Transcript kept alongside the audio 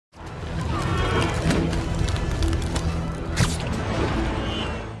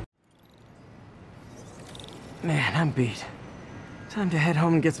Man, I'm beat. Time to head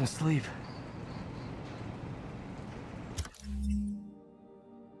home and get some sleep.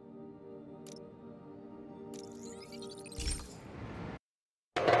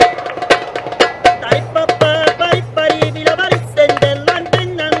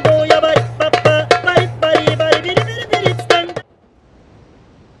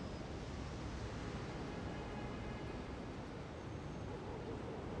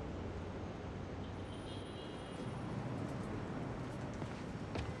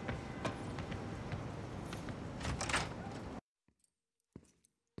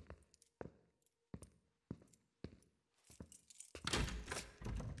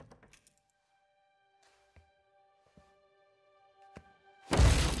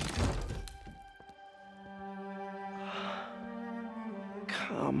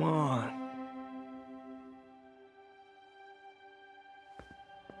 Come on.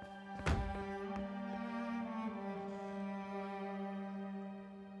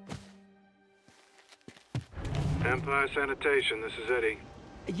 Empire Sanitation, this is Eddie.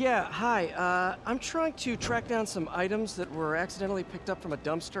 Yeah, hi. I'm trying to track down some items that were accidentally picked up from a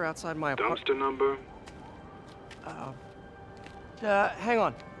dumpster outside my apartment. Dumpster number? Hang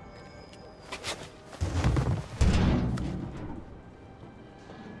on.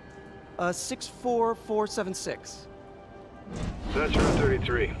 Uh, 64476. That's Route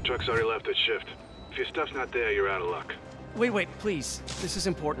 33. Truck's already left its shift. If your stuff's not there, you're out of luck. Wait, please. This is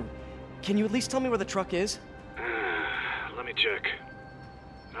important. Can you at least tell me where the truck is? Let me check.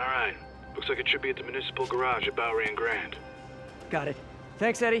 Alright. Looks like it should be at the municipal garage at Bowery and Grand. Got it.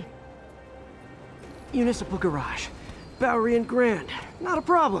 Thanks, Eddie. Municipal garage. Bowery and Grand. Not a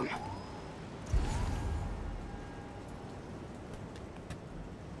problem.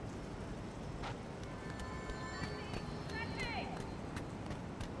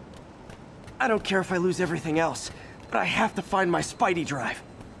 I don't care if I lose everything else, but I have to find my Spidey drive.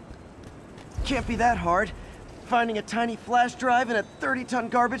 Can't be that hard. Finding a tiny flash drive in a 30-ton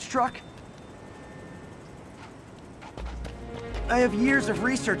garbage truck. I have years of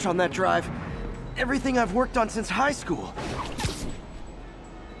research on that drive. Everything I've worked on since high school.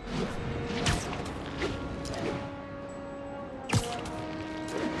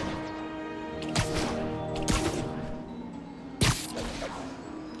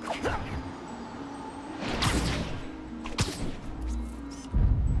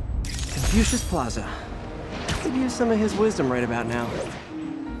 Confucius Plaza. Could use some of his wisdom right about now.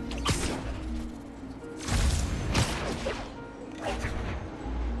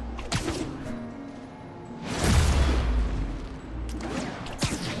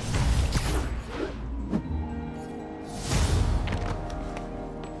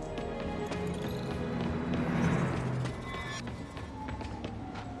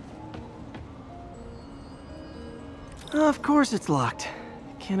 Of course it's locked.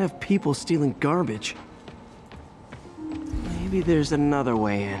 Can't have people stealing garbage. Maybe there's another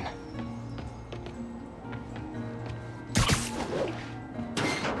way in.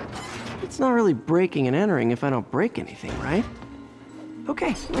 It's not really breaking and entering if I don't break anything, right?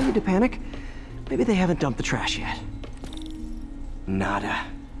 Okay, no need to panic. Maybe they haven't dumped the trash yet. Nada.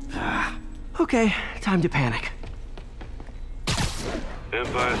 Okay, time to panic.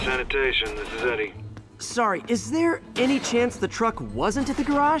 Empire Sanitation, this is Eddie. Sorry, is there any chance the truck wasn't at the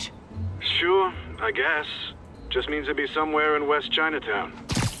garage? Sure, I guess. Just means it'd be somewhere in West Chinatown.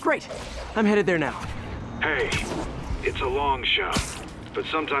 Great. I'm headed there now. Hey, it's a long shot, but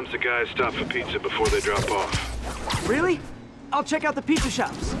sometimes the guys stop for pizza before they drop off. Really? I'll check out the pizza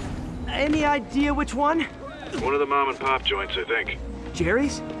shops. Any idea which one? One of the mom and pop joints, I think.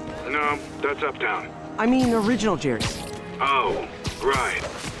 Jerry's? No, that's uptown. I mean original Jerry's. Oh, right.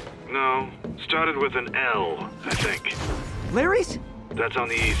 No, started with an L, I think. Larry's? That's on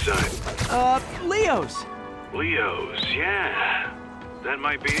the east side. Leo's. Leo's, yeah. That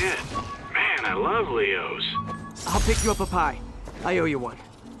might be it. Man, I love Leo's. I'll pick you up a pie. I owe you one.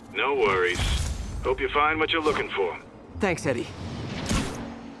 No worries. Hope you find what you're looking for. Thanks, Eddie.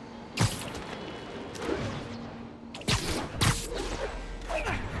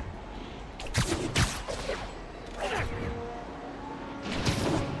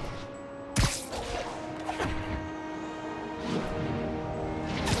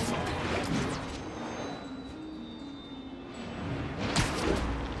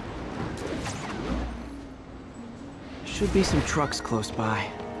 Should be some trucks close by.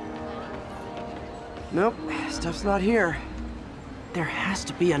 Nope, stuff's not here. There has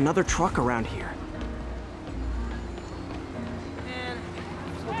to be another truck around here.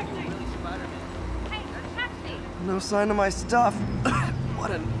 No sign of my stuff. What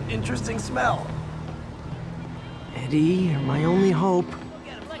an interesting smell. Eddie, you're my only hope.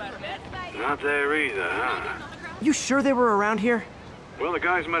 Not there either, huh? You sure they were around here? Well, the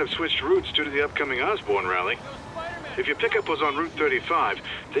guys might have switched routes due to the upcoming Osborne rally. If your pickup was on Route 35,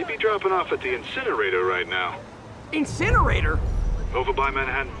 they'd be dropping off at the incinerator right now. Incinerator? Over by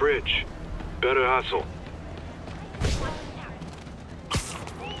Manhattan Bridge. Better hustle.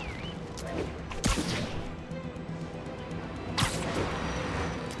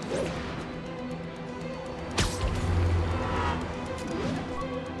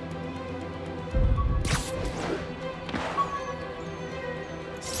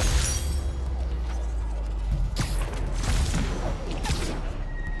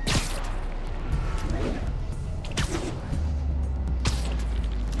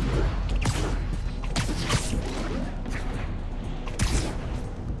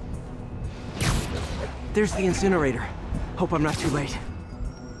 There's the incinerator. Hope I'm not too late.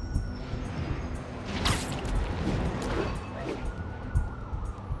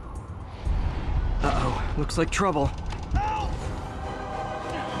 Uh-oh, looks like trouble.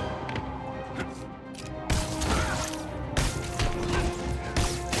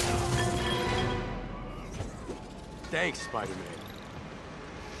 Thanks, Spider-Man.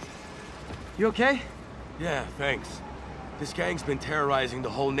 You okay? Yeah, thanks. This gang's been terrorizing the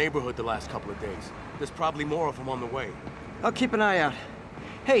whole neighborhood the last couple of days. There's probably more of them on the way. I'll keep an eye out.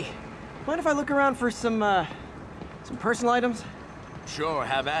 Hey, mind if I look around for some personal items? Sure,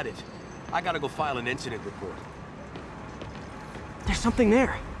 have at it. I gotta go file an incident report. There's something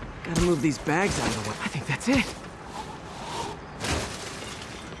there. Gotta move these bags out of the way. I think that's it.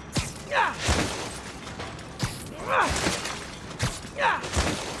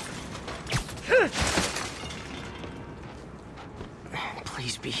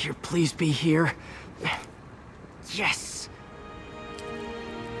 Please be here, please be here. Yes!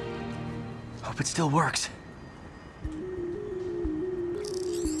 Hope it still works.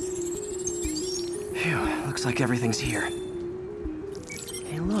 Phew, looks like everything's here.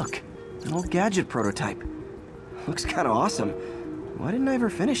 Hey look, an old gadget prototype. Looks kinda awesome. Why didn't I ever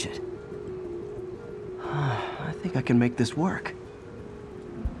finish it? I think I can make this work.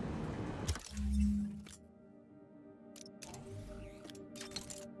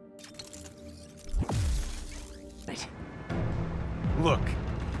 Look,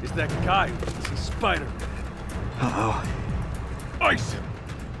 it's that guy who sees Spider-Man. Uh-oh. Ice him!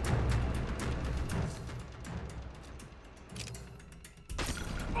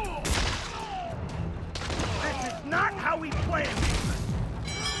 This is not how we planned it!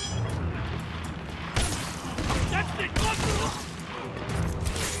 That's it!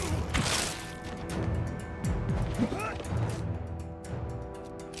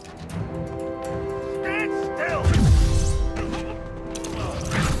 Stand still!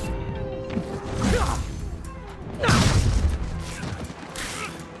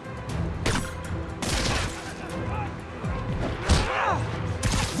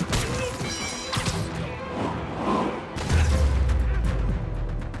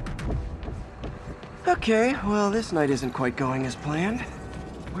 Okay, well, this night isn't quite going as planned.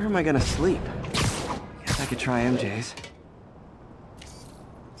 Where am I gonna sleep? Guess I could try MJ's.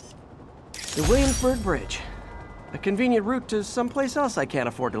 The Williamsburg Bridge. A convenient route to someplace else I can't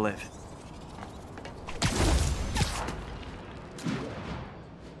afford to live.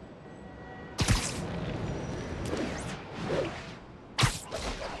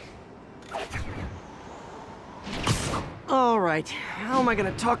 All right, how am I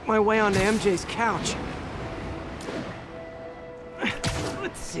gonna talk my way onto MJ's couch?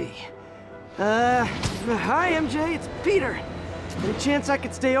 Let's see. Hi MJ, it's Peter. Any chance I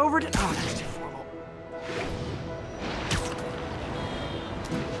could stay over to— oh, that's too formal.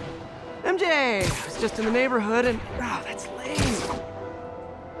 MJ, I was just in the neighborhood and— oh, that's lame.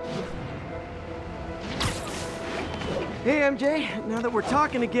 Hey MJ, now that we're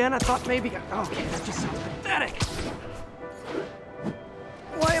talking again, I thought maybe— okay, that just sounds pathetic.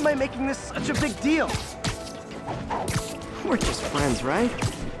 Why am I making this such a big deal? We're just friends, right?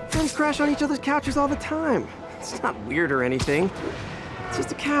 Friends crash on each other's couches all the time. It's not weird or anything. It's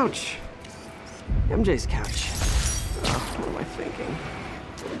just a couch. MJ's couch. Oh, what am I thinking?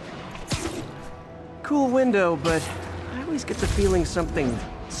 Cool window, but I always get the feeling something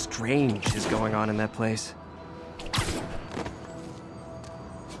strange is going on in that place.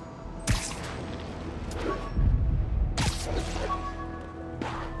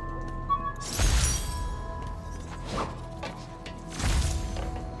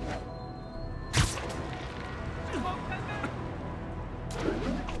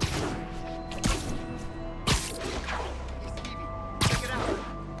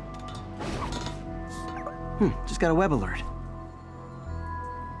 Just got a web alert.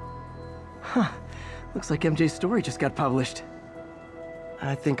 Huh. Looks like MJ's story just got published.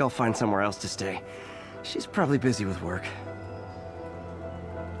 I think I'll find somewhere else to stay. She's probably busy with work.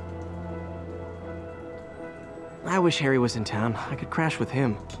 I wish Harry was in town. I could crash with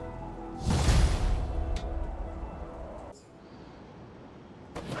him.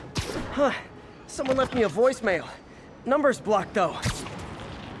 Huh. Someone left me a voicemail. Number's blocked, though.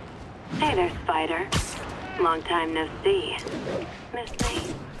 Hey there, Spider. Long time no see. Miss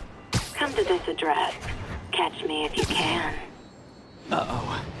me? Come to this address. Catch me if you can.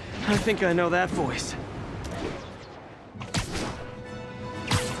 Uh-oh. I think I know that voice.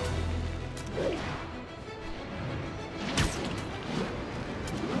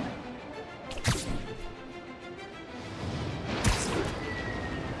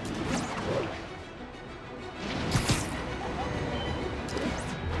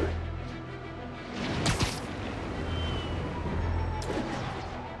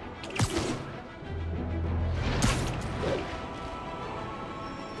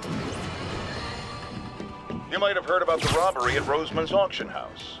 You might have heard about the robbery at Roseman's auction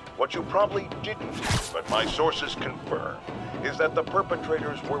house. What you probably didn't, but my sources confirm, is that the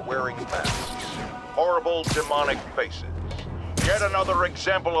perpetrators were wearing masks. Horrible, demonic faces. Yet another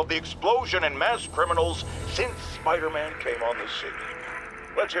example of the explosion in mass criminals since Spider-Man came on the scene.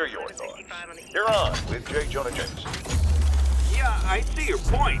 Let's hear your thoughts. You're on with J. Jonah Jameson. Yeah, I see your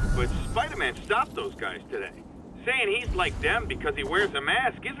point, but Spider-Man stopped those guys today. Saying he's like them because he wears a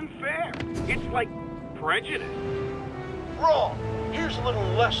mask isn't fair. It's like prejudice. Wrong. Here's a little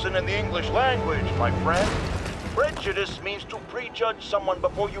lesson in the English language, my friend. Prejudice means to prejudge someone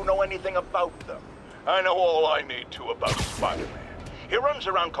before you know anything about them. I know all I need to about Spider-Man. He runs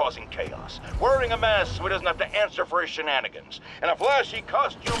around causing chaos, wearing a mask so he doesn't have to answer for his shenanigans, and a flashy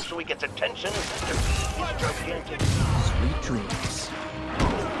costume so he gets attention to his gigantic... Sweet dreams.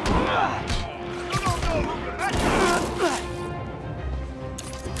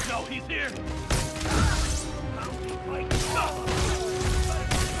 No, he's here.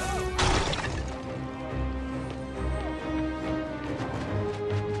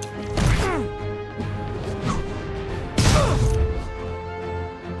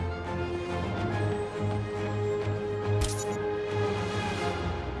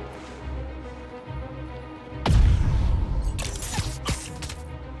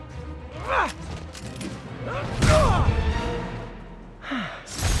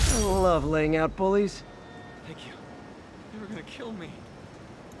 I love laying out bullies. Thank you. They were gonna kill me.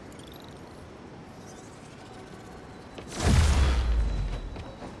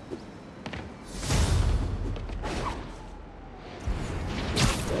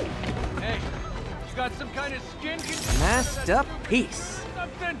 Hey, you got some kind of skin condition? Masked up peace.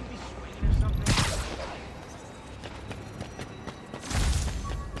 Something?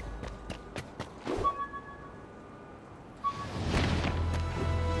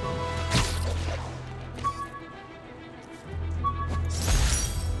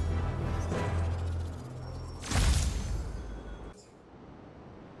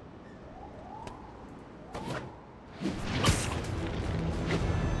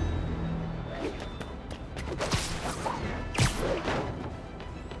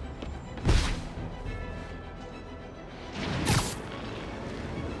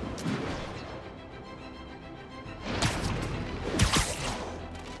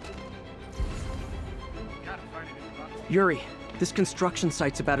 Yuri, this construction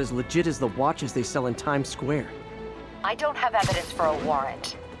site's about as legit as the watches they sell in Times Square. I don't have evidence for a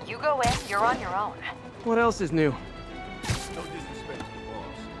warrant. You go in, you're on your own. What else is new? No disrespect to the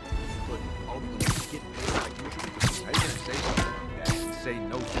boss, but all the get like usually. I didn't say something like that and say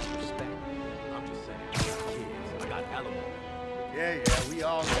no disrespect. I'm just saying, I got kids, I got alimony. Yeah, we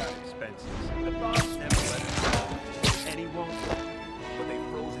all got expenses. The boss never let us go. And he won't. But they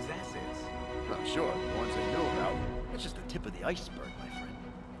froze his assets. I'm sure, the ones they know about. That's just the tip of the iceberg, my friend.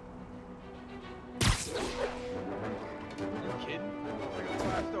 You kidding? Like a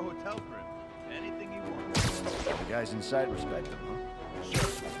five-star hotel for him. Anything he wants. The guys inside respect him, huh? Sure.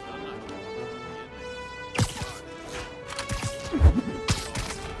 I'm not.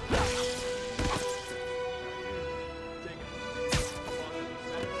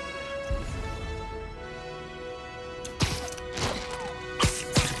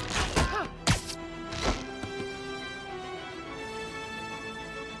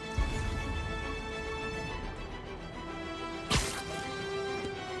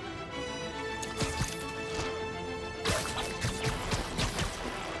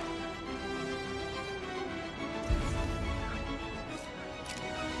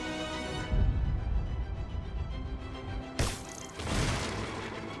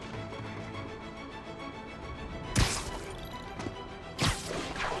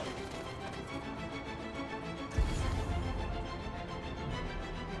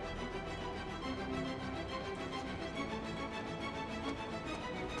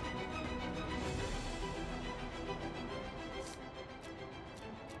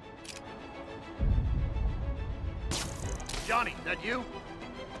 Johnny, that you?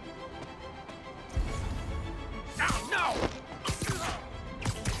 Oh, no!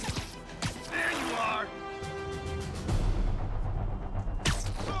 There you are!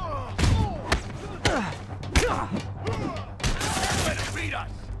 Way to beat us!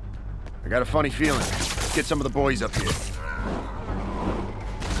 I got a funny feeling. Let's get some of the boys up here.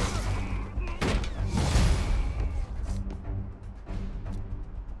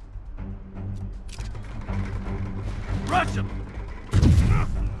 Rush him!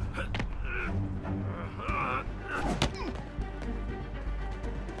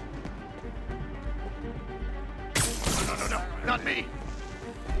 No, not me!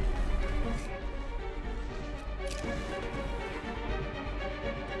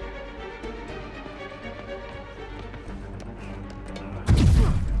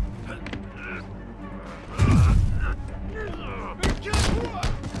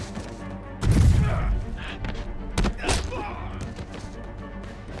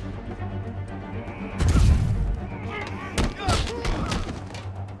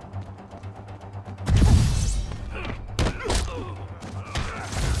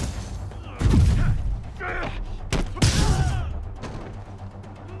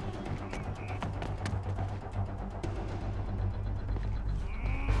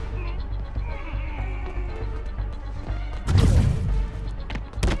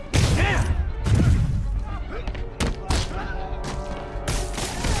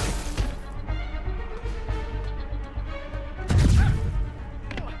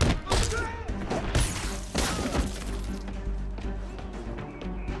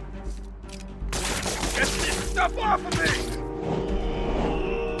 Stuff off of me!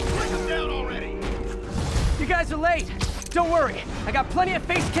 Bring him down already! You guys are late. Don't worry. I got plenty of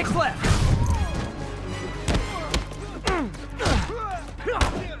face kicks left.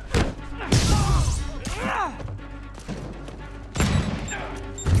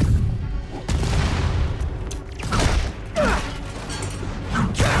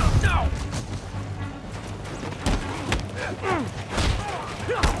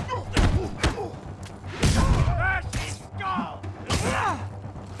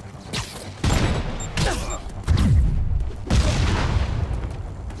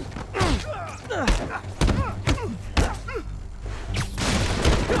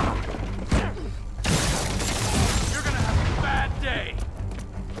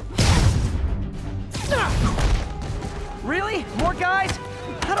 Really? More guys?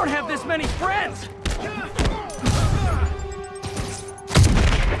 I don't have this many friends!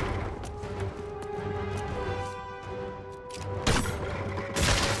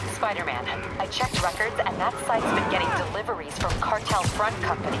 Spider-Man, I checked records and that site's been getting deliveries from cartel front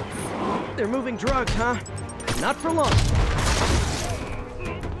companies. They're moving drugs, huh? Not for long.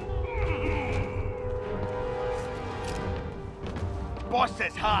 Boss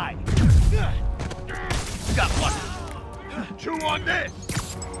says hi. Got one. Chew on this.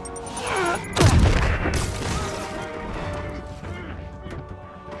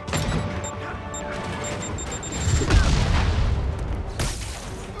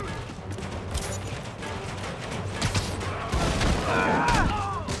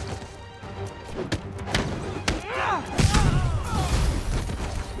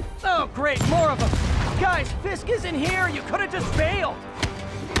 Oh, great, more of them. Guys, Fisk isn't here. You could have just bailed.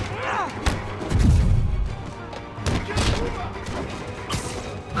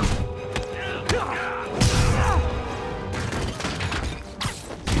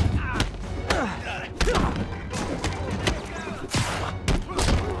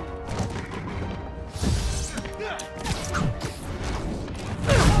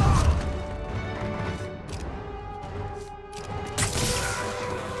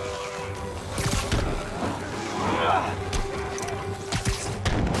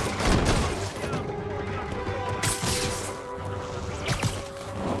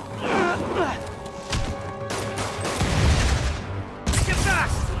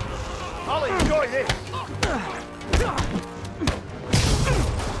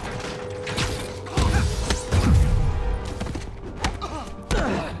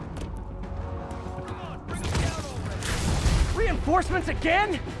 Reinforcements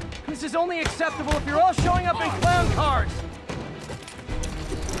again? This is only acceptable if you're all showing up in clown cars.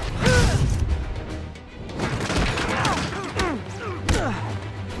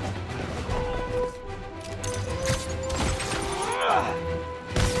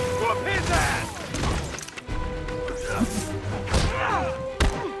 Whoop his ass!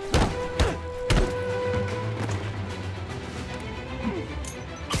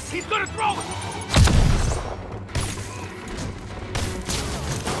 He's gonna throw it!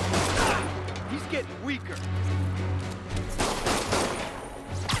 He's getting weaker.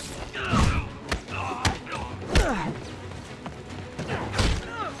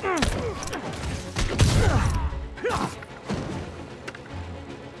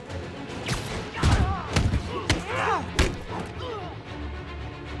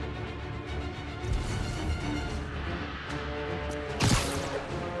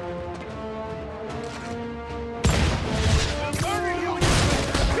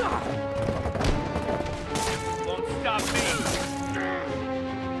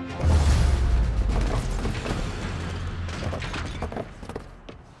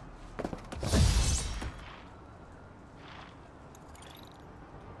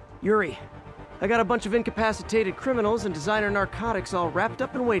 Yuri, I got a bunch of incapacitated criminals and designer narcotics all wrapped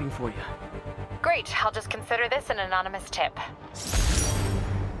up and waiting for you. Great, I'll just consider this an anonymous tip.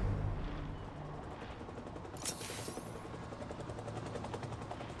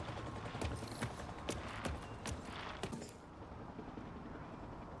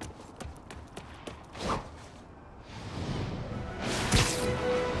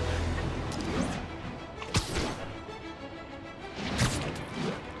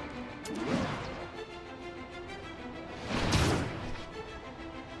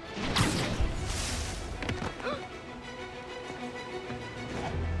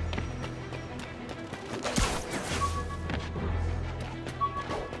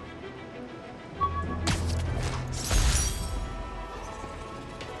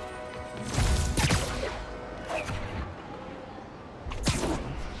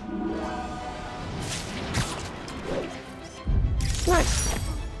 Nice!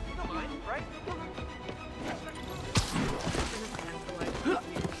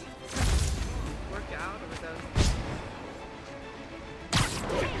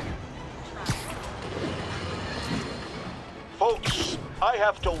 Folks, I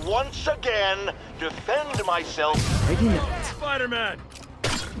have to once again defend myself. Spider-Man!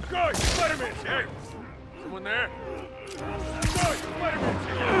 Guys, Spider-Man! Hey! Someone there? Guys, Spider-Man's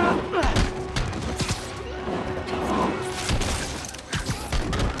here!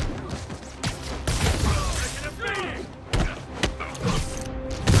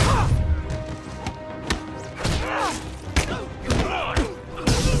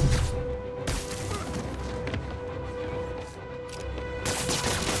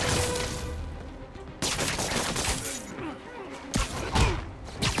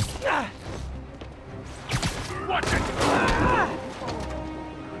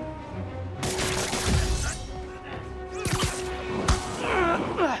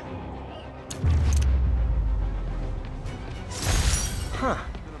 Huh.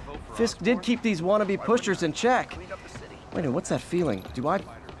 Fisk did keep these wannabe pushers in check. Wait, what's that feeling? Do I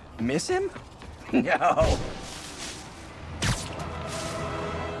miss him? No.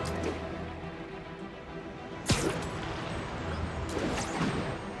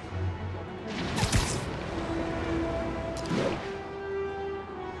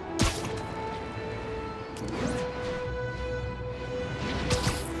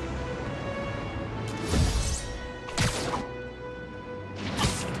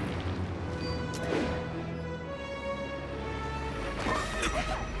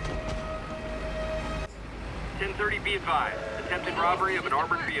 Be advised, attempted robbery of an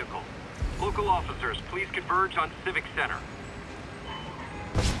armored vehicle. Local officers, please converge on Civic Center.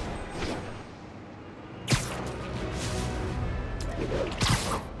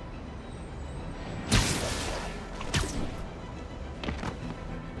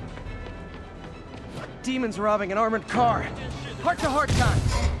 Demons robbing an armored car. Heart-to-heart time.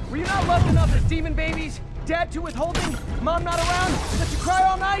 Were you not loved enough as demon babies? Dad too withholding? Mom not around? Let you cry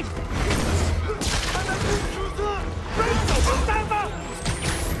all night?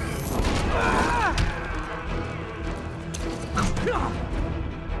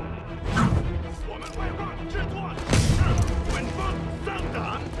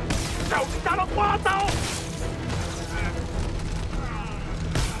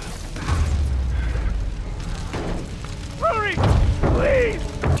 Hurry! Please!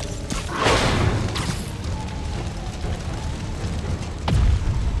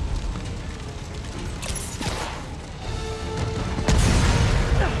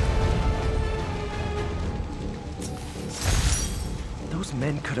 Those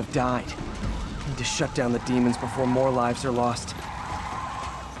men could have died. Need to shut down the demons before more lives are lost.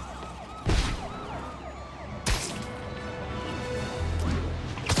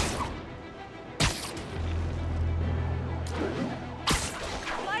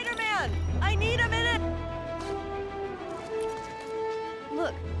 Spider-Man! I need a minute!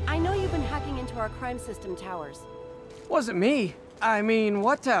 Look, I know you've been hacking into our crime system towers. Wasn't me. I mean,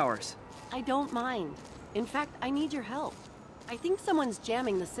 what towers? I don't mind. In fact, I need your help. I think someone's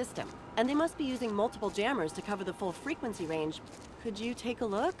jamming the system, and they must be using multiple jammers to cover the full frequency range. Could you take a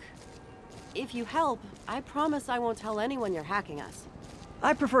look? If you help, I promise I won't tell anyone you're hacking us.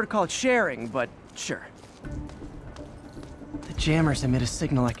 I prefer to call it sharing, but sure. The jammers emit a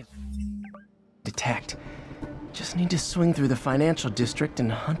signal I can detect. Just need to swing through the financial district and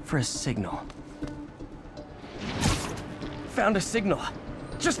hunt for a signal. Found a signal.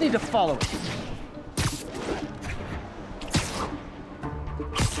 Just need to follow it.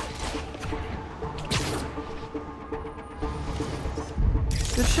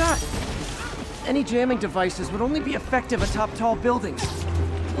 Good shot. Any jamming devices would only be effective atop tall buildings.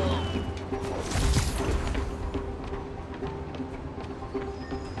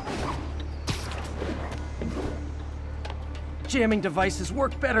 Jamming devices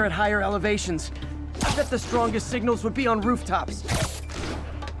work better at higher elevations. I bet the strongest signals would be on rooftops.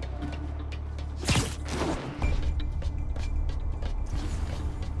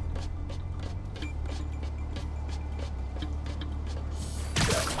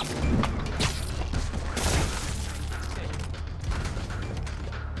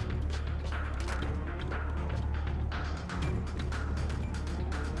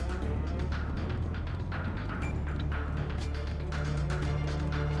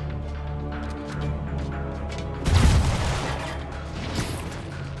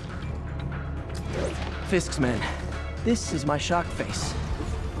 Fisk's men. This is my shock face.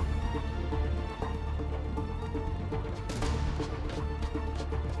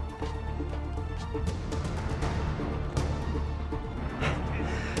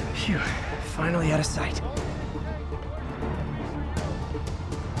 Phew, finally out of sight.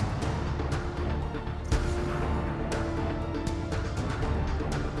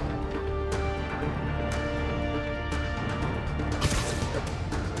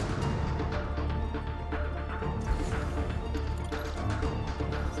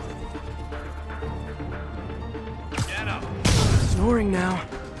 Snoring now.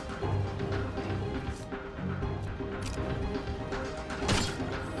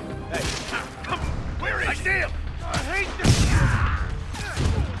 Hey, come on. Where is he? Still. I hate this.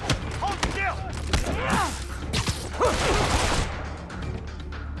 Hold still.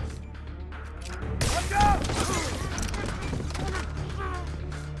 Watch out!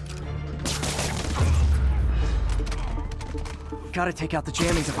 Gotta take out the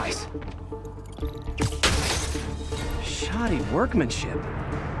jamming device. Shoddy workmanship.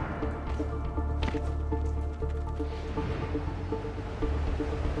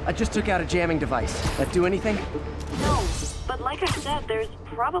 I just took out a jamming device. That do anything? No, but like I said, there's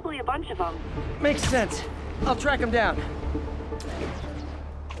probably a bunch of them. Makes sense. I'll track him down.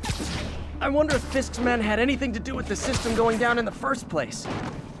 I wonder if Fisk's men had anything to do with the system going down in the first place.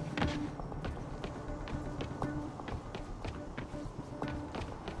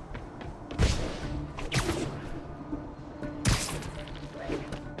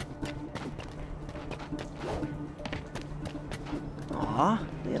 Aw,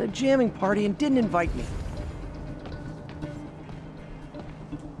 they had a jamming party and didn't invite me.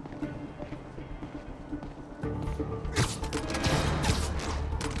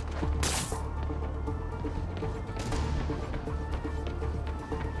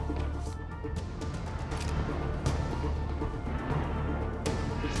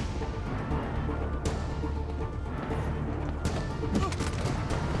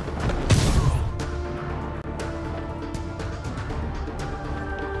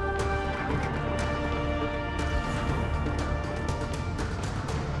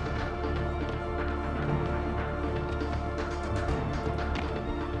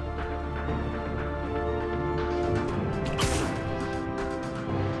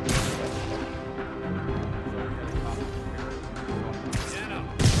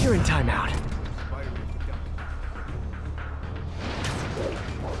 You're in timeout.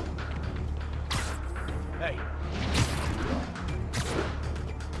 Hey.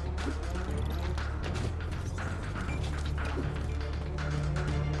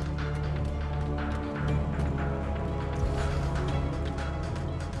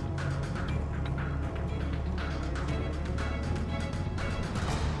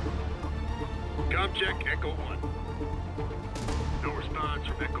 Com check, Echo 1. No response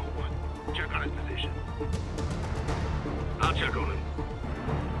from Echo 1. Check on his position. I'll check on him.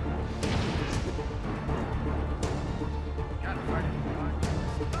 Got it, Spider.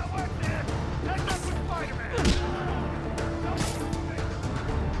 Not worth it. That's not with Spider-Man.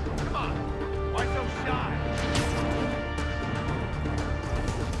 Come on. Why so shy?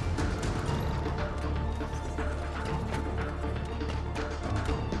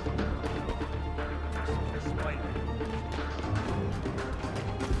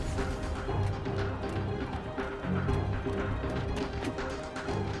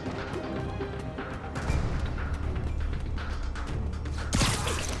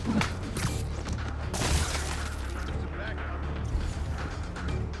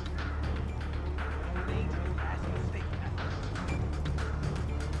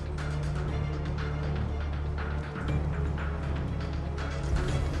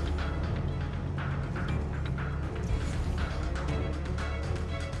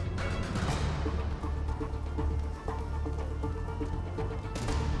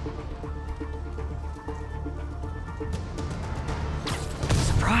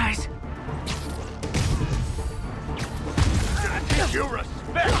 Surprise! You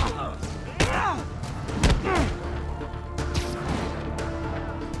respect!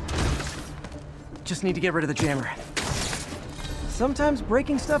 Just need to get rid of the jammer. Sometimes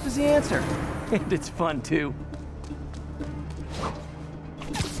breaking stuff is the answer. And it's fun, too.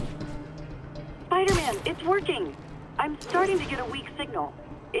 Spider-Man, it's working. I'm starting to get a weak signal.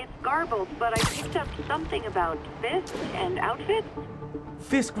 It's garbled, but I picked up something about fists and outfits.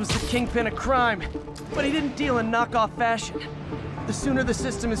 Fisk was the kingpin of crime, but he didn't deal in knockoff fashion. The sooner the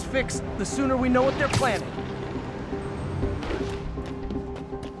system is fixed, the sooner we know what they're planning.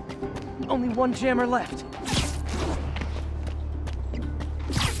 Only one jammer left.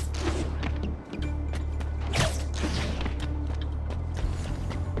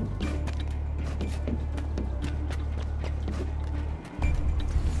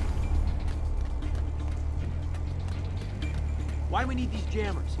 Why do we need these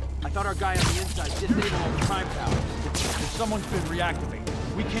jammers? I thought our guy on the inside disable all the crime towers. If someone's been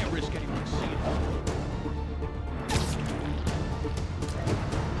reactivated, we can't risk anyone seeing it.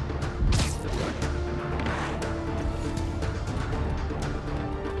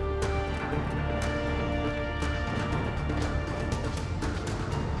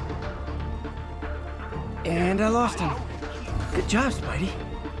 And I lost him. Good job, Spidey.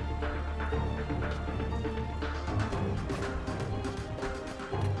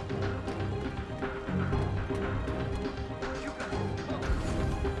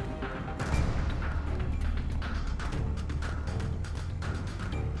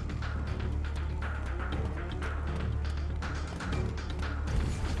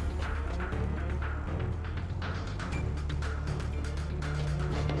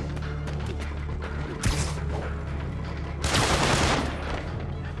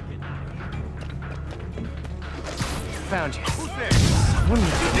 Found you. Who's there? What are you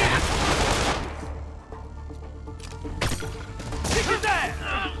doing? Kick his ass!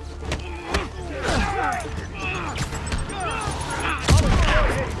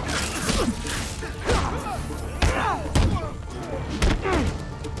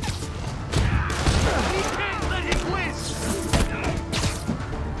 He can't let him win!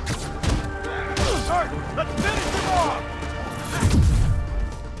 Hurt! Let's finish him off!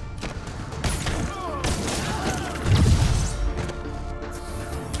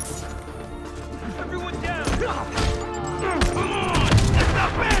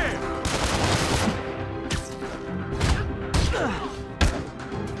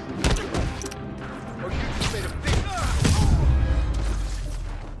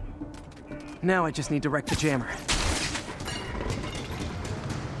 Now I just need to wreck the jammer.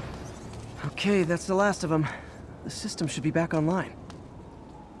 Okay, that's the last of them. The system should be back online.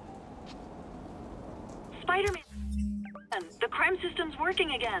 Spider-Man, the crime system's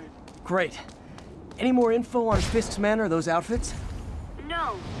working again. Great. Any more info on Fisk's men or those outfits?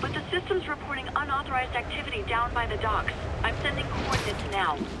 No, but the system's reporting unauthorized activity down by the docks. I'm sending coordinates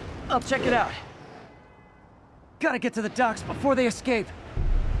now. I'll check it out. Gotta get to the docks before they escape.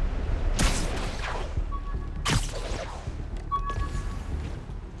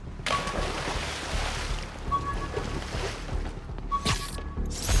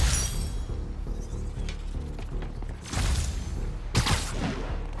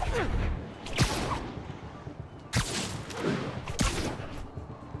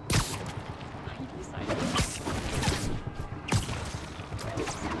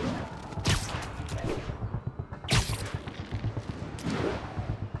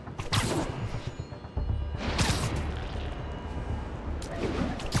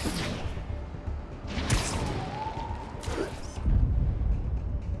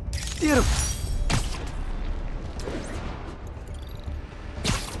 Beautiful.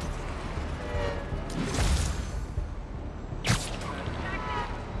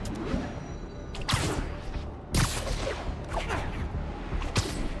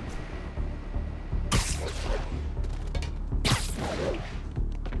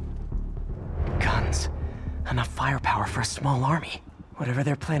 Guns. Enough firepower for a small army. Whatever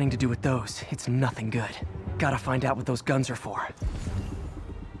they're planning to do with those, it's nothing good. Gotta find out what those guns are for.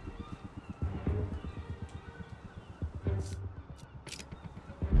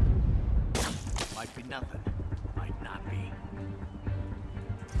 Might be nothing. Might not be.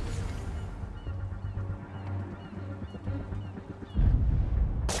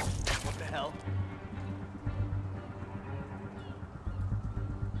 What the hell?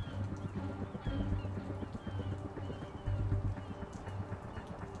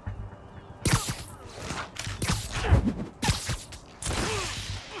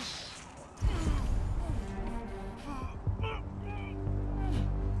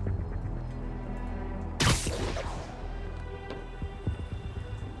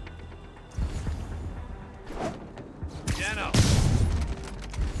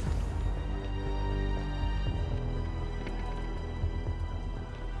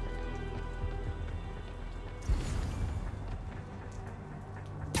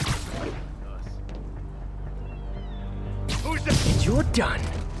 you're done.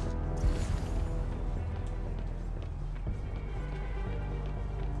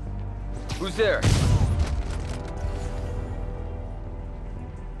 Who's there?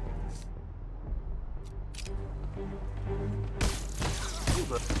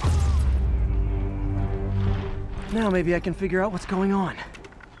 Now maybe I can figure out what's going on.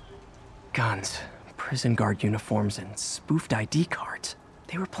 Guns, prison guard uniforms, and spoofed ID cards.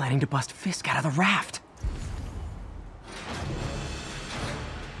 They were planning to bust Fisk out of the raft.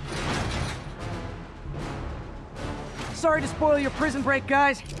 Sorry to spoil your prison break,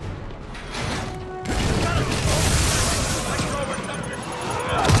 guys.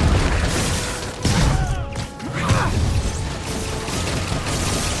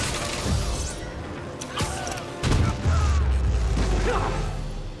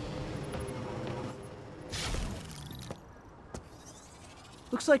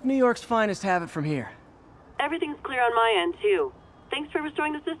 Looks like New York's finest have it from here. Everything's clear on my end, too. Thanks for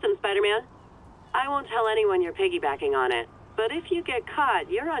restoring the system, Spider-Man. I won't tell anyone you're piggybacking on it, but if you get caught,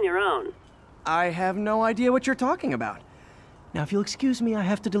 you're on your own. I have no idea what you're talking about. Now, if you'll excuse me, I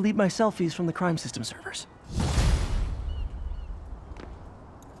have to delete my selfies from the crime system servers.